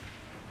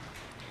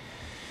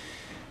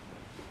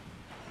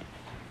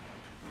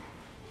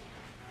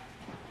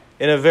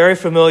In a very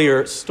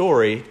familiar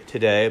story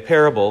today, a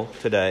parable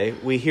today,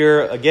 we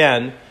hear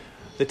again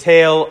the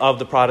tale of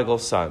the prodigal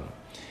son.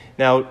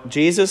 Now,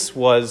 Jesus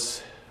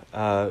was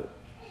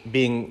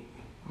being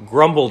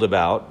grumbled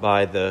about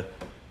by the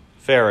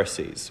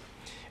Pharisees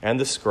and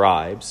the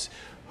scribes,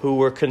 who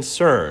were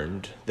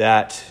concerned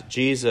that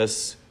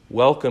Jesus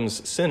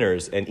welcomes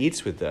sinners and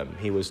eats with them.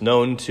 He was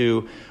known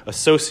to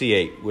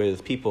associate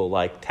with people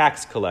like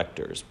tax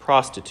collectors,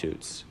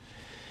 prostitutes.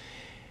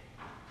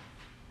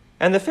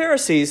 And the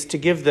Pharisees, to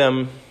give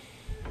them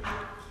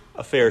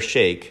a fair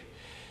shake,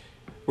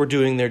 were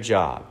doing their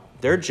job.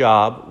 Their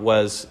job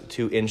was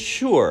to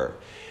ensure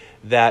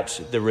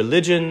that the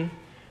religion,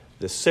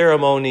 the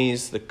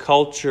ceremonies, the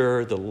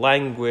culture, the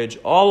language,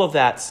 all of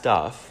that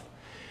stuff,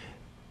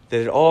 that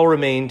it all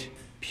remained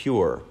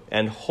pure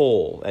and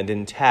whole and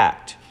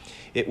intact.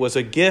 It was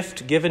a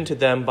gift given to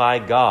them by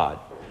God,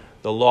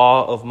 the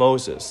law of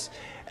Moses,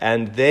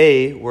 and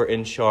they were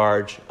in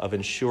charge of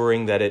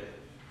ensuring that it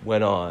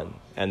went on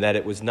and that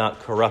it was not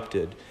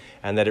corrupted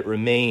and that it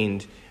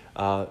remained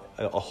a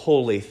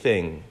holy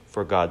thing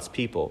for God's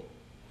people.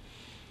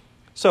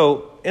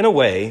 So, in a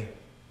way,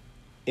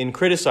 in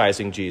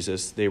criticizing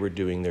Jesus, they were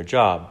doing their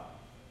job.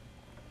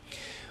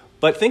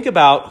 But think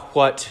about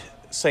what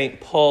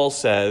St. Paul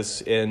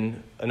says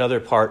in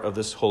another part of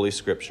this Holy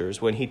Scriptures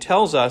when he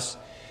tells us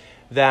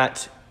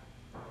that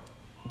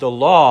the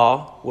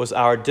law was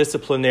our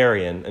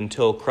disciplinarian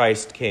until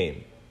Christ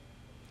came.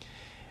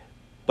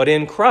 But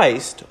in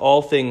Christ,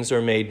 all things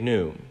are made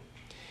new.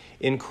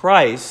 In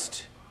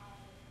Christ,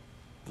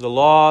 the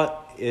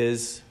law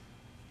is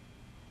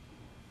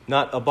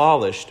not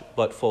abolished,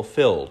 but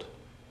fulfilled.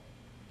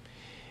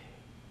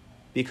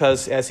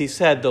 Because, as he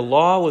said, the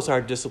law was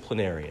our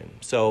disciplinarian.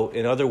 So,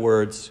 in other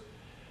words,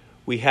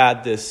 we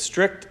had this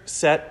strict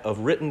set of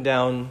written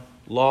down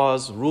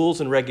laws, rules,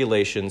 and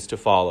regulations to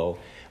follow.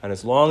 And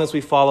as long as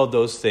we followed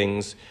those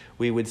things,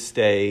 we would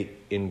stay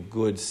in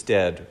good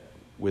stead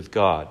with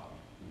God.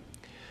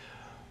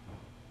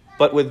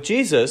 But with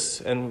Jesus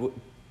and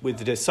with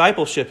the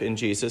discipleship in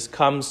Jesus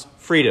comes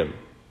freedom.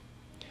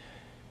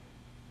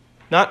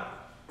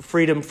 Not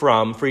freedom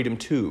from, freedom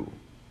to.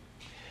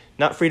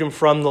 Not freedom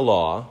from the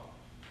law,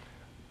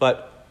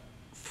 but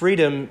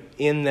freedom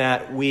in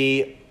that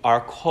we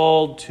are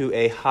called to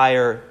a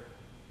higher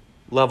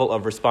level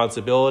of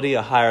responsibility,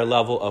 a higher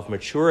level of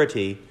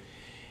maturity,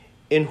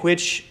 in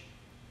which,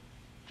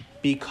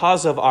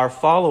 because of our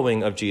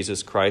following of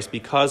Jesus Christ,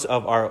 because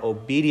of our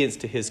obedience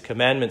to his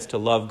commandments to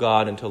love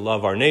God and to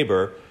love our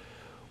neighbor,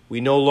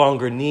 we no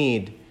longer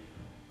need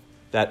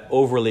that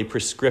overly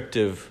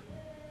prescriptive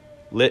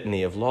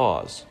litany of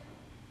laws.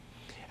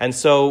 And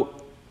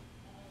so,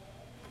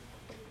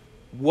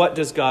 what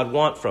does God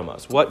want from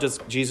us? What does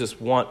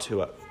Jesus want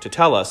to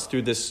tell us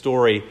through this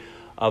story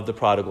of the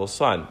prodigal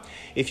son?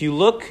 If you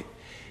look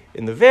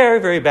in the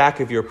very, very back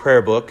of your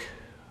prayer book,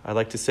 I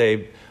like to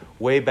say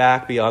way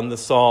back beyond the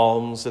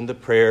Psalms and the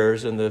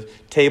prayers and the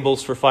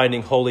tables for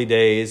finding holy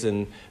days,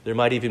 and there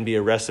might even be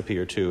a recipe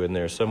or two in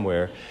there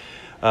somewhere.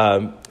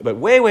 But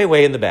way, way,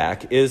 way in the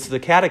back is the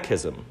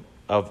catechism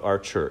of our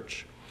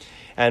church.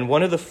 And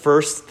one of the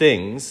first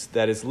things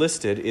that is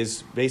listed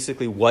is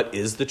basically, what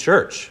is the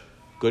church?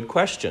 Good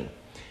question.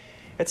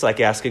 It's like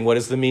asking, what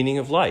is the meaning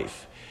of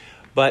life?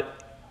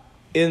 But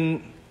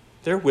in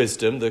their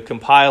wisdom, the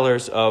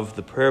compilers of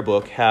the prayer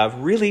book have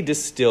really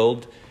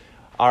distilled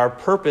our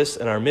purpose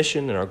and our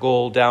mission and our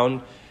goal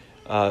down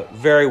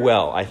very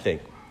well, I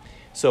think.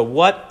 So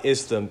what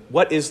is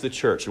the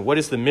church, and what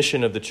is the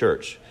mission of the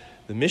church?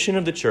 The mission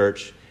of the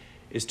church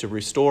is to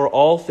restore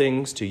all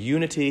things to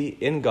unity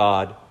in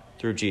God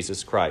through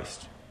Jesus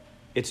Christ.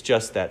 It's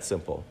just that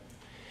simple.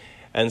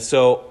 And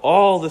so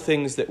all the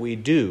things that we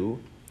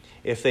do,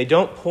 if they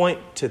don't point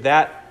to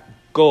that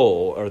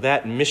goal or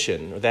that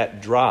mission or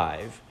that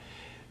drive,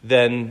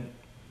 then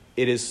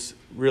it is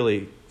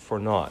really for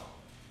naught.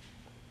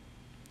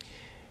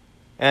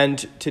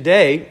 And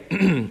today,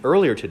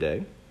 earlier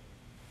today,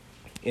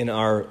 in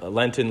our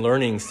Lenten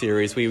Learning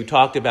series, we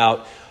talked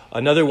about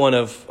another one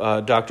of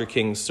Dr.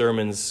 King's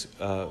sermons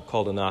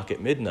called A Knock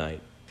at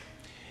Midnight.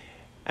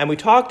 And we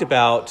talked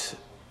about,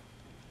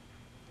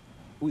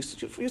 we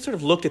sort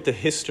of looked at the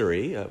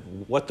history of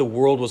what the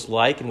world was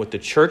like and what the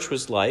church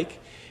was like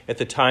at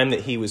the time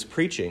that he was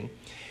preaching.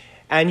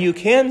 And you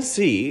can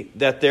see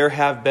that there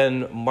have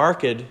been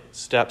marked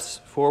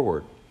steps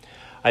forward.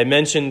 I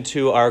mentioned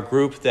to our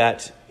group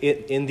that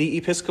in the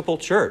Episcopal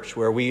Church,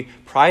 where we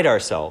pride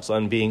ourselves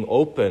on being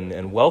open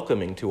and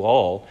welcoming to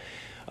all,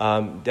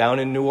 down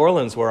in New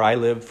Orleans, where I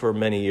lived for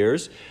many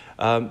years,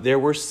 there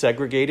were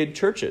segregated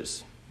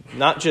churches.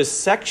 Not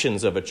just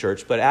sections of a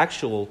church, but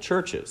actual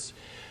churches.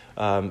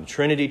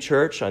 Trinity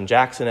Church on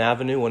Jackson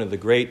Avenue, one of the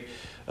great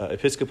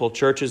Episcopal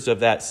churches of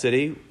that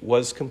city,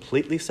 was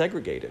completely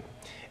segregated.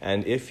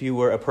 And if you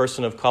were a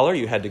person of color,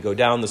 you had to go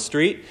down the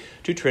street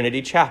to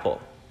Trinity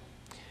Chapel.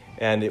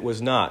 And it was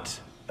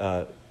not.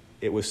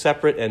 It was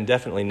separate and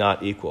definitely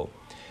not equal.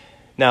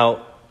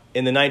 Now,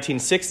 in the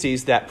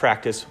 1960s, that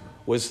practice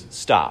was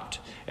stopped,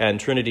 and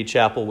Trinity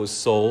Chapel was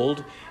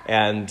sold,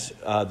 and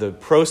the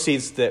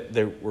proceeds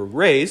that were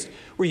raised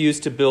were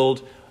used to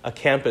build a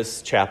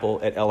campus chapel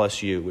at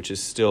LSU, which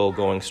is still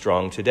going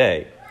strong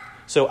today.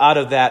 So out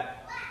of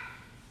that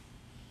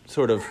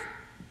sort of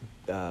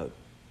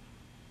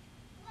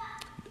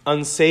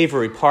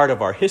unsavory part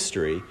of our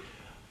history,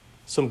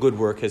 some good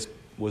work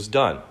was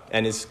done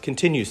and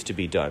continues to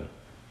be done.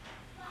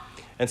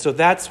 And so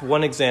that's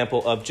one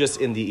example of just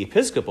in the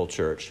Episcopal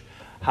Church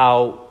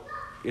how,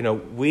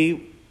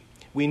 we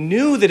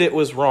knew that it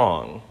was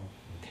wrong,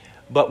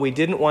 but we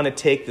didn't want to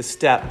take the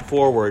step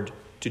forward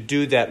to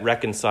do that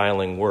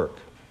reconciling work.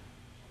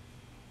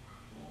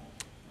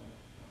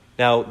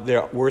 Now,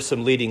 there were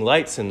some leading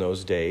lights in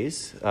those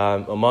days.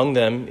 Among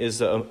them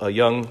is a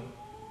young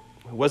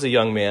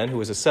man who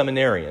was a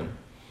seminarian.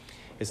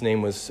 His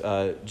name was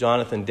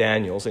Jonathan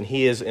Daniels, and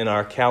he is in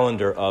our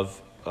calendar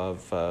of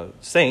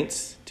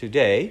saints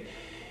today.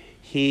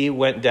 He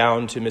went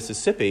down to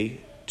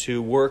Mississippi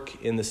to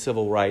work in the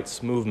civil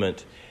rights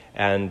movement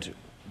and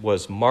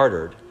was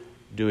martyred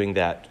doing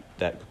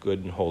that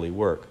good and holy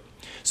work.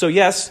 So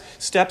yes,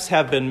 steps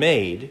have been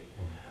made,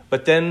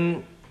 but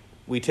then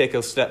we take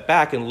a step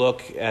back and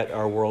look at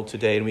our world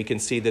today, and we can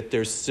see that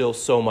there's still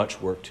so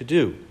much work to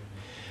do.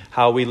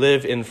 How we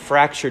live in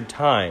fractured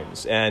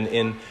times and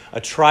in a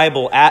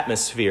tribal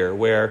atmosphere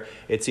where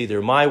it's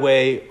either my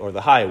way or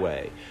the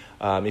highway.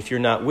 If you're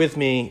not with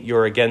me,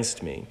 you're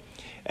against me.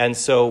 And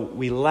so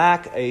we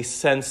lack a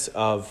sense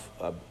of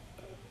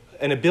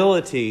an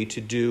ability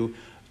to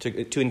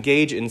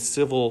engage in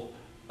civil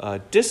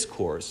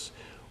discourse,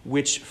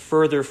 which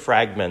further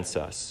fragments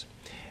us.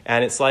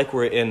 And it's like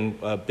we're in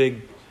a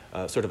big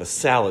sort of a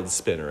salad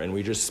spinner, and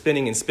we're just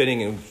spinning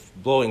and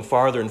blowing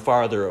farther and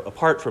farther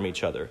apart from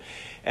each other,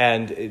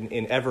 and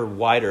in ever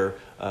wider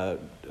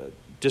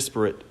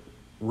disparate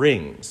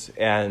rings.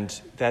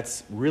 And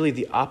that's really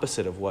the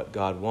opposite of what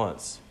God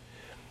wants.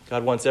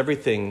 God wants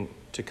everything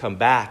to come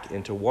back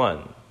into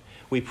one.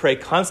 We pray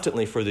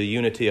constantly for the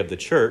unity of the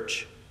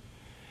church.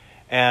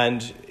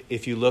 And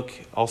if you look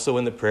also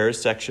in the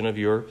prayers section of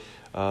your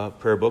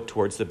prayer book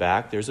towards the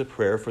back, there's a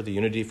prayer for the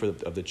unity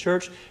of the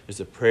church. There's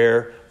a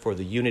prayer for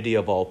the unity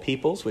of all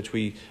peoples, which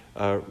we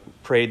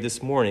prayed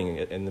this morning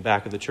in the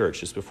back of the church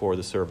just before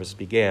the service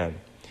began.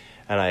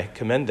 And I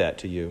commend that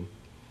to you.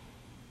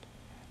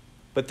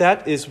 But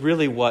that is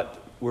really what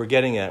we're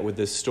getting at with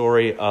this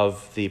story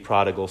of the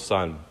prodigal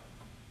son.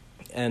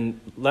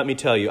 And let me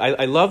tell you,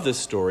 I love this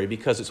story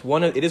because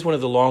it is one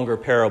of the longer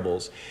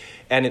parables,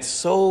 and it's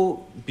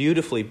so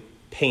beautifully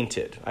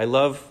painted. I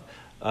love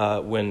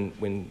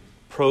when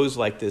prose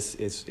like this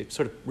it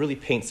sort of really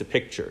paints a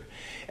picture,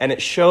 and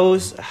it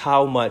shows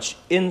how much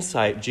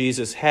insight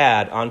Jesus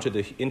had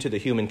into the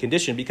human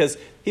condition, because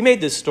he made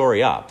this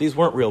story up. These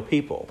weren't real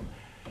people,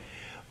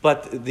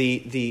 but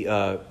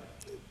the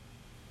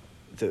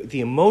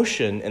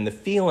emotion and the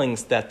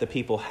feelings that the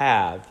people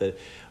have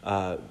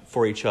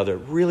for each other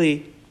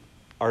really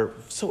are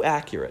so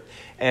accurate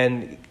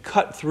and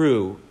cut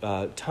through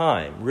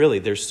time. Really,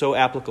 they're so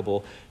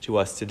applicable to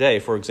us today.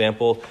 For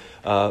example,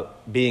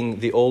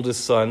 being the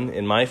oldest son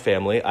in my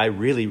family, I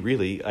really,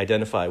 really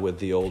identify with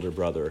the older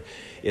brother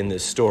in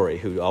this story,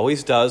 who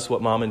always does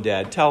what mom and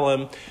dad tell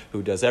him,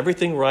 who does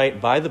everything right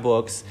by the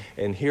books,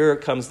 and here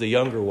comes the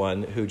younger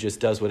one who just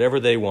does whatever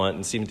they want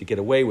and seems to get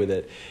away with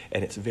it,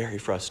 and it's very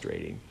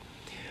frustrating.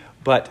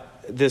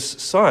 But this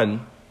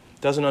son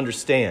doesn't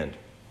understand.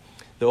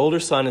 The older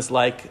son is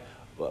like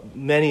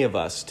many of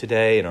us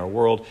today in our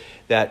world,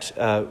 that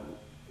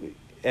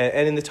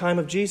and in the time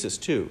of Jesus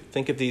too.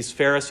 Think of these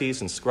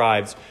Pharisees and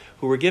scribes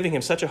who were giving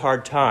him such a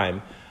hard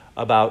time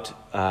about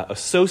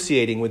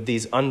associating with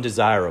these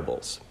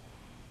undesirables.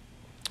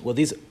 Well,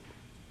 these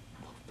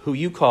who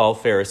you call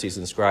Pharisees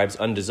and scribes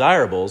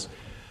undesirables,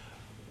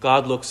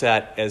 God looks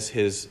at as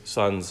his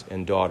sons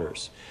and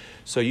daughters.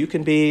 So you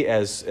can be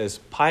as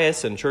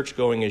pious and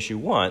church-going as you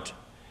want,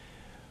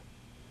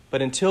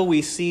 but until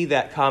we see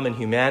that common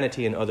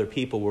humanity in other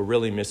people, we're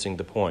really missing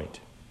the point.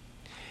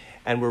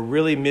 And we're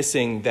really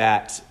missing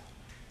that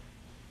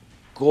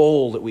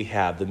goal that we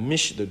have, the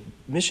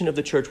mission of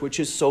the church, which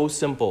is so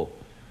simple,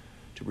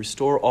 to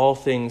restore all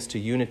things to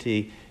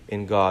unity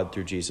in God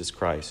through Jesus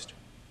Christ.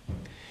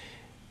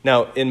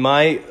 Now, in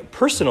my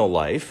personal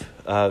life,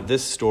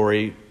 this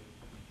story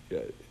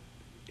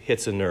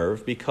hits a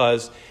nerve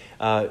because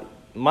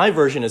my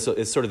version is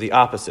sort of the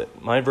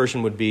opposite. My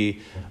version would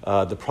be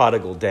the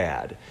prodigal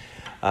dad.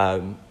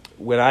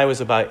 When I was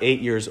about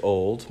 8 years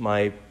old,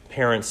 my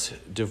parents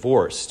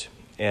divorced,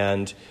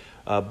 and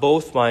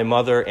both my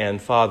mother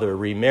and father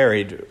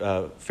remarried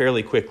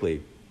fairly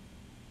quickly.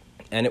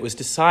 And it was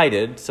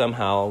decided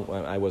somehow,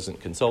 I wasn't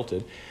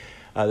consulted,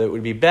 that it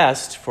would be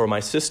best for my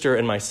sister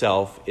and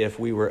myself if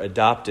we were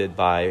adopted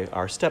by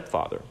our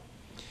stepfather.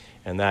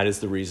 And that is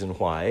the reason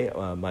why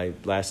my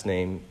last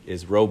name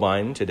is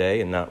Robine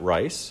today and not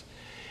Rice.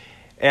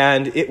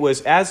 And it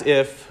was as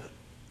if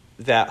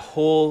that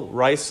whole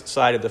Rice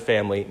side of the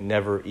family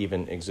never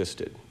even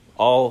existed.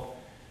 All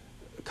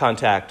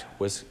contact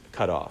was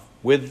cut off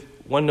with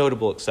one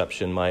notable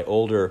exception. My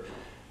older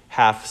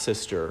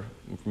half-sister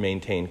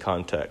maintained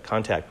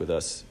contact with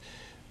us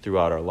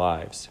throughout our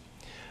lives.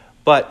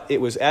 But it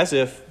was as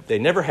if they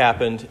never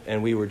happened,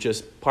 and we were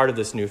just part of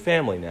this new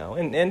family now.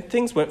 And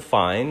things went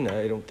fine.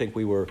 I don't think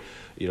we were,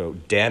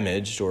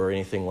 damaged or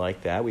anything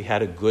like that. We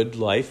had a good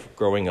life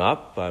growing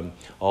up.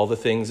 All the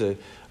things a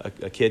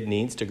kid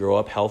needs to grow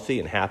up healthy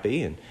and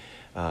happy,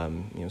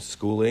 and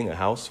schooling, a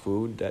house,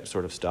 food, that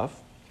sort of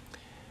stuff.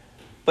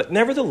 But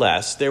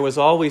nevertheless, there was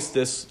always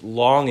this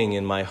longing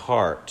in my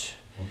heart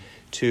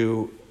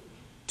to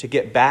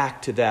get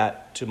back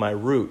to my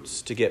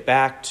roots, to get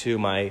back to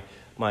my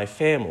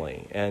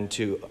family, and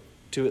to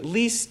at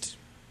least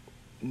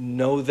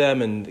know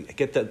them and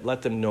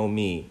let them know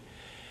me.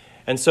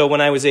 And so when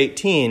I was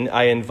 18,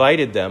 I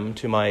invited them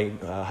to my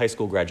high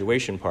school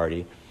graduation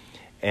party,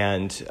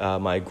 and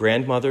my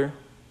grandmother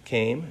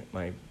came,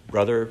 my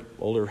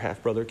older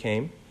half-brother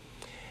came,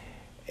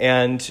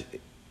 and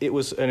it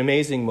was an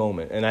amazing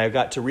moment. And I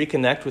got to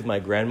reconnect with my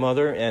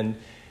grandmother, and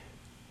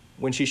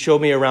when she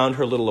showed me around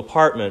her little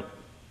apartment,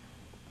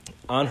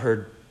 on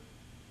her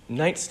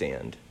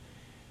nightstand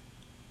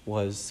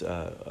was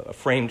a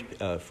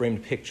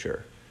framed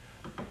picture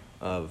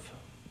of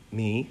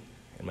me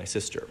and my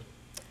sister,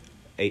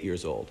 8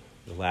 years old,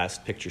 the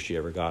last picture she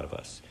ever got of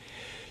us.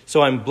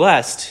 So I'm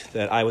blessed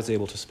that I was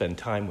able to spend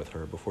time with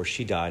her before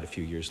she died a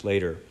few years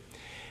later.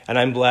 And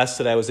I'm blessed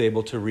that I was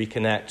able to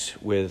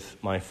reconnect with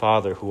my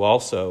father, who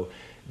also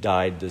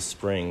died this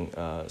spring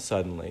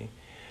suddenly.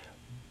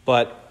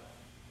 But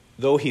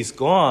though he's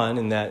gone,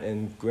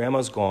 and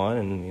Grandma's gone,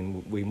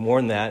 and we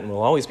mourn that, and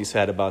we'll always be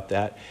sad about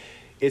that,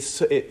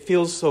 it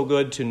feels so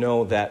good to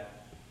know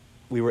that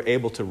we were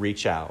able to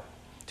reach out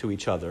to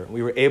each other.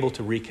 We were able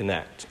to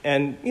reconnect.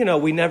 And,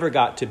 we never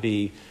got to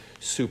be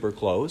super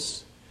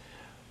close,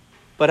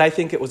 but I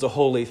think it was a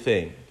holy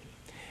thing.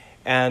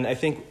 And I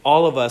think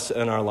all of us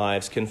in our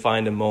lives can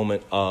find a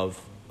moment of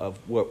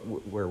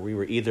where we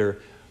were either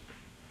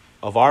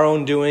of our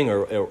own doing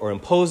or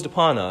imposed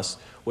upon us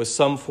was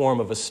some form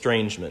of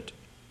estrangement.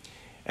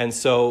 And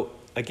so,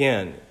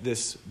 again,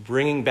 this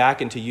bringing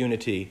back into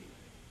unity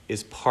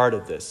is part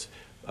of this.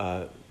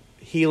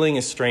 Healing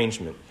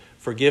estrangement,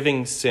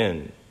 forgiving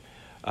sin,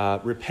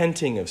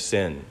 repenting of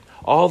sin.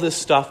 All this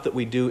stuff that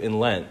we do in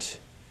Lent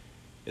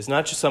is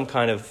not just some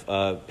kind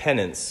of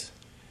penance,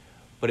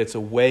 but it's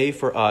a way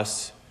for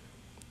us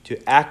to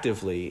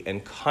actively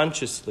and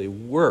consciously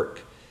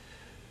work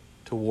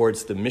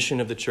towards the mission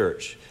of the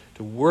church,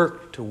 to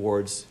work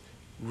towards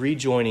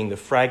rejoining the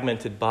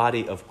fragmented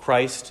body of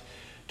Christ,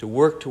 to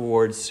work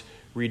towards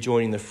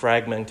rejoining the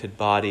fragmented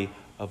body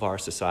of our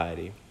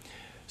society.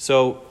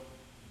 So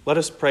let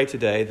us pray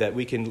today that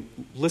we can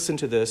listen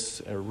to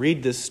this,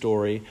 read this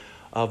story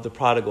of the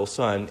prodigal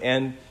son,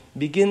 and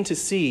begin to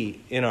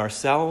see in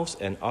ourselves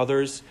and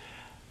others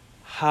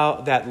how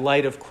that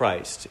light of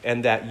Christ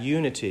and that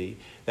unity,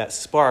 that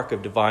spark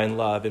of divine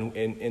love and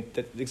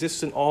that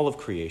exists in all of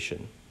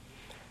creation,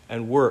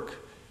 and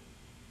work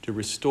to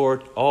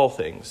restore all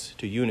things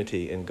to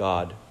unity in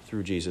God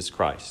through Jesus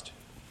Christ.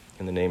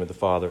 In the name of the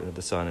Father, and of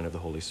the Son, and of the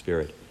Holy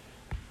Spirit.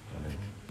 Amen.